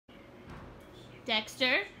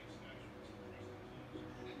Dexter?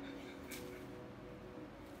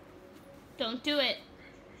 Don't do it.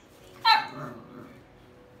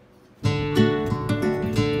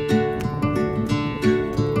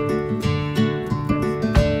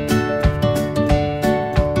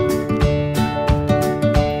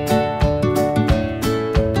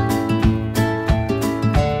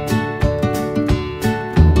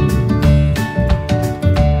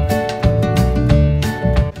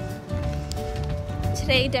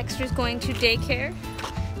 Today Dexter's going to daycare,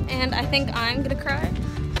 and I think I'm gonna cry.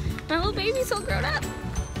 My little baby's all grown up.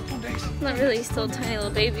 Not really, he's still a tiny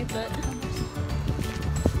little baby, but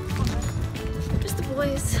just the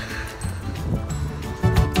boys.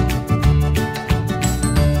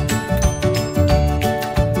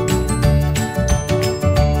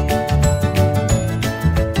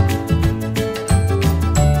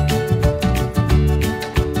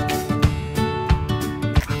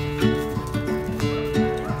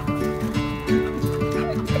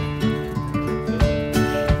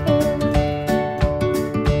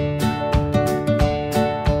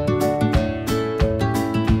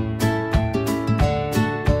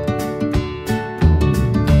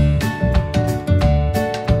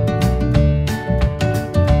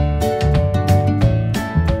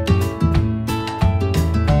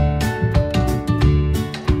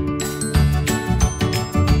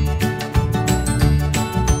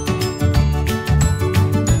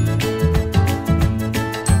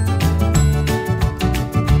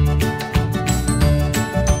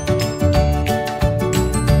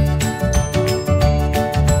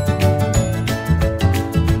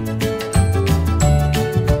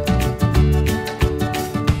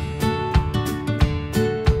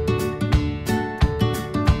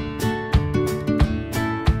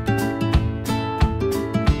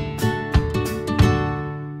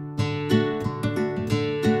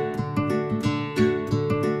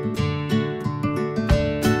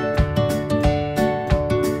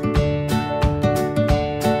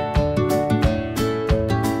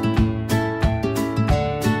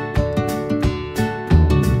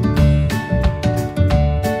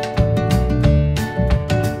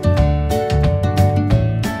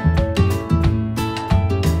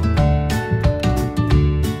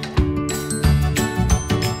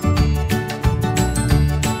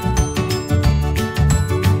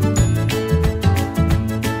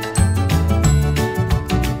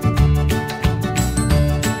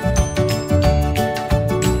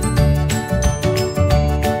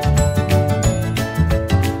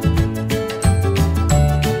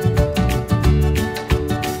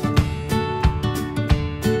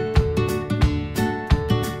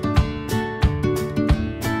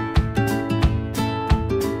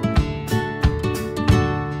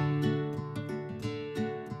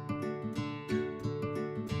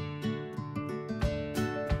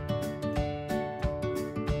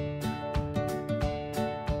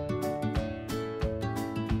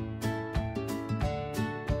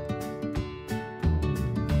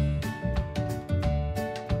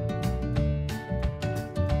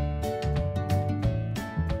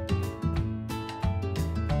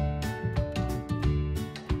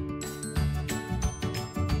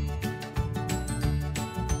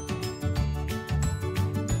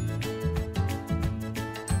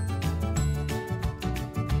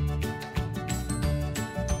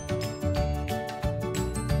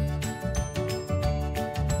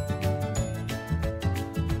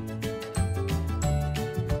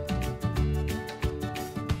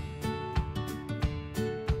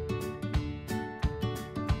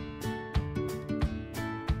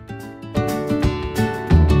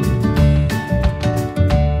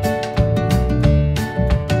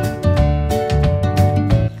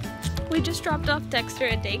 Dropped off Dexter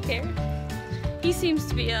at daycare. He seems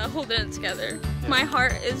to be holding it together. My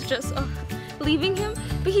heart is just leaving him,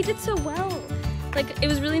 but he did so well. Like, it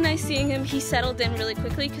was really nice seeing him. He settled in really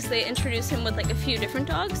quickly because they introduced him with like a few different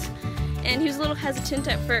dogs, and he was a little hesitant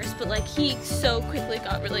at first, but like he so quickly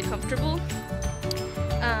got really comfortable.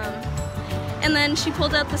 And then she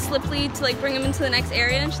pulled out the slip lead to like bring him into the next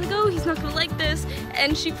area, and she's like, oh, he's not gonna like this,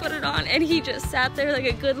 and she put it on, and he just sat there like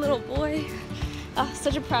a good little boy.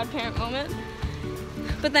 Such a proud parent moment.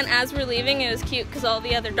 But then as we're leaving, it was cute because all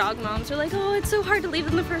the other dog moms were like, oh, it's so hard to leave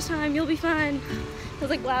them the first time, you'll be fine. I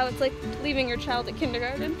was like, wow, it's like leaving your child at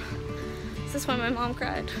kindergarten. So that's why my mom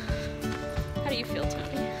cried. How do you feel,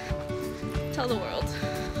 Tony? Tell the world.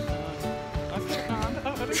 I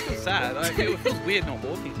don't feel sad. It feels weird not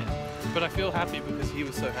walking him, but I feel happy because he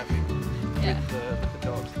was so happy with the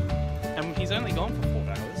dogs. And he's only gone for 4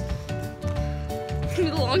 hours. It's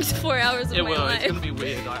gonna be the longest 4 hours of my life. It's gonna be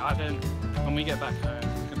weird. I don't. When we get back home,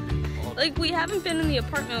 it's gonna be odd. Like, we haven't been in the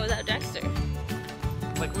apartment without Dexter.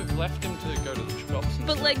 Like, we've left him to go to the shops and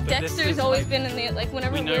But stuff, like, Dexter's always been in the, like,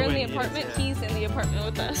 whenever we're in the apartment, he's in the apartment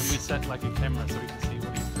with us. We set like a camera so we can see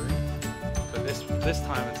what he's doing. But this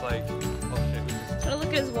time it's like, oh shit, we just... But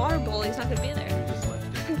look at his water bowl, he's not gonna be there. We just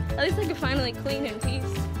left it. At least I can finally clean in peace.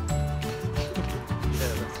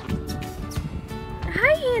 Yeah, that's true.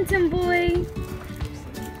 Hi, handsome boy.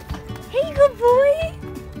 Hey, good boy.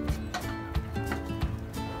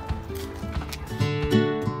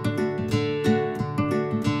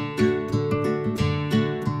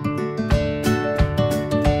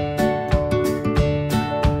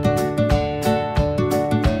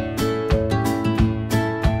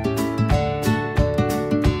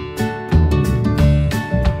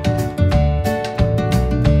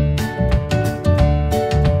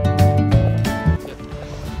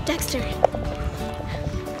 Dexter.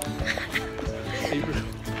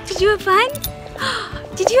 Did you have fun?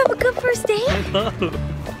 Did you have a good first day?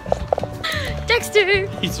 Dexter!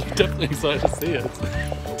 He's definitely excited to see us.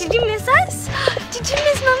 Did you miss us? Did you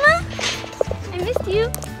miss Mama? I missed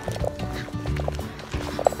you.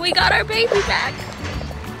 We got our baby back.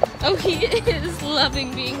 Oh, he is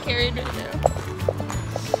loving being carried right now.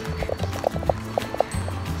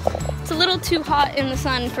 It's a little too hot in the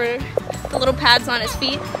sun for the little pads on his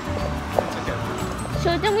feet. It's okay.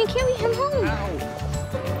 So then we carry him home. Ow.